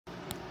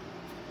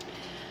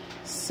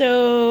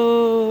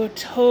So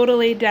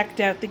totally decked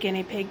out the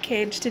guinea pig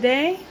cage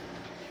today.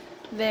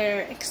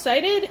 They're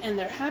excited and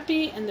they're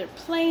happy and they're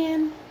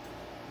playing.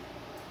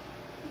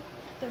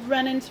 They're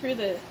running through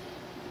the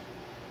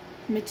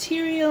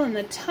material and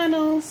the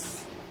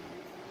tunnels.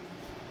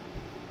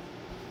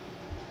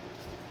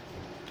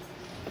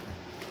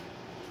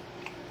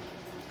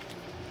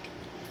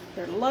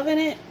 They're loving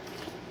it.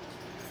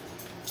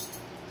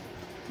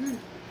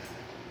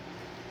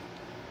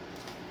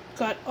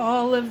 Got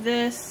all of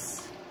this.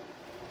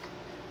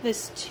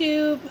 This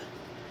tube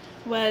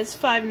was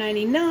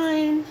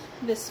 $5.99.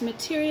 This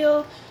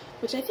material,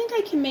 which I think I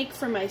can make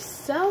for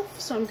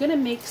myself, so I'm going to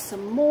make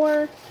some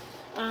more.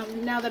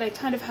 Now that I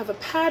kind of have a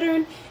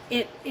pattern,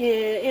 it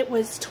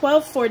was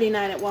 $12.49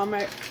 at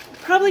Walmart.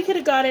 Probably could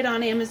have got it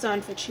on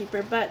Amazon for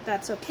cheaper, but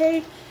that's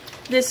okay.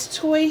 This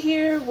toy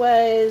here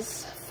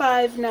was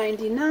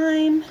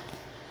 $5.99,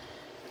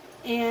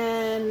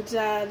 and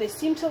they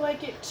seem to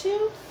like it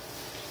too.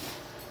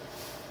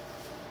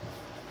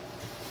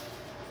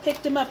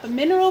 Picked him up a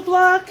mineral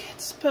block.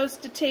 It's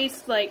supposed to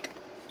taste like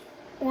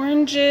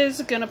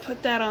oranges. Gonna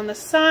put that on the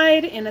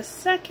side in a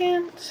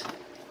second.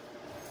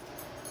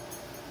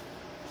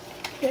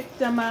 Picked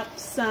them up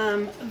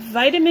some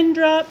vitamin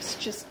drops,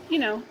 just, you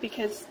know,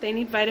 because they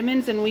need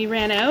vitamins and we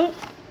ran out.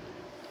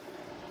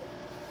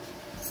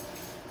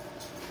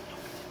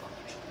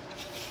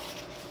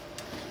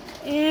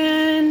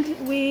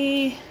 And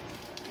we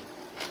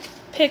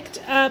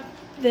picked up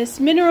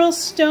this mineral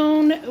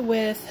stone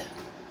with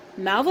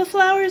malva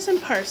flowers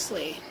and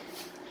parsley.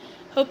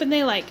 Hoping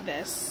they like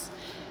this.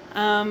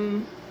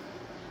 Kind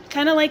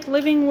of like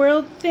Living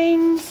World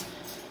things.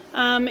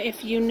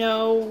 If you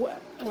know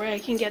where I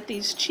can get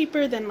these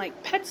cheaper than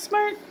like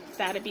PetSmart,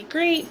 that'd be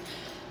great.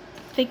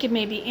 Thinking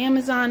maybe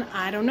Amazon.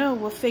 I don't know.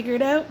 We'll figure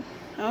it out.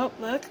 Oh,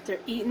 look, they're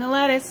eating the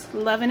lettuce.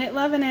 Loving it,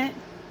 loving it.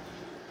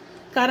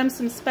 Got them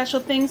some special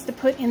things to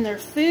put in their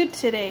food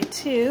today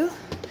too.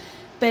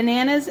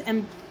 Bananas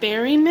and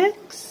berry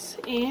mix,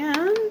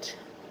 and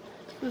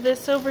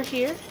this over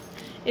here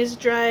is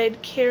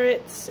dried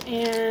carrots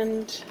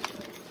and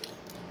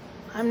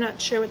I'm not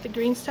sure what the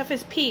green stuff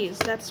is. Peas,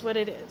 that's what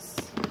it is.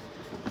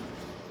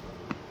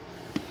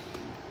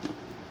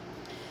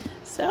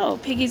 So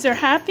piggies are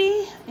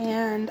happy,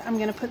 and I'm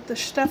gonna put the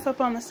stuff up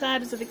on the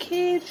sides of the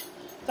cage.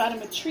 Got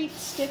him a treat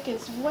stick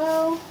as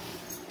well.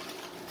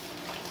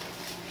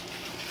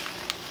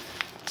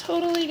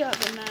 Totally got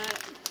them that.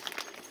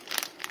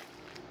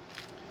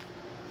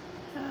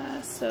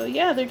 So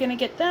yeah, they're gonna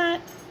get that.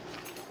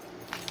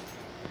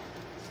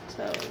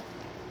 So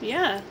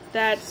yeah,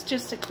 that's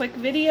just a quick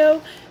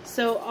video.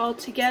 So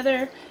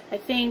altogether, I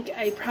think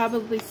I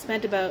probably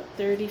spent about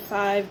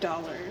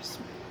 $35,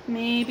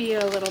 maybe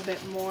a little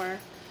bit more.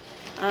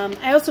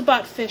 I also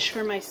bought fish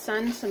for my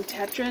son, some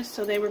tetras,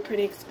 so they were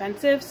pretty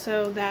expensive.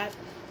 So that,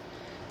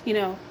 you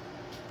know,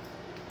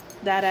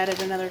 that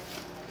added another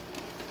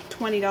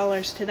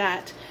 $20 to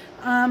that.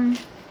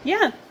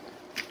 Yeah,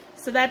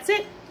 so that's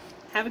it.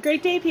 Have a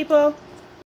great day, people.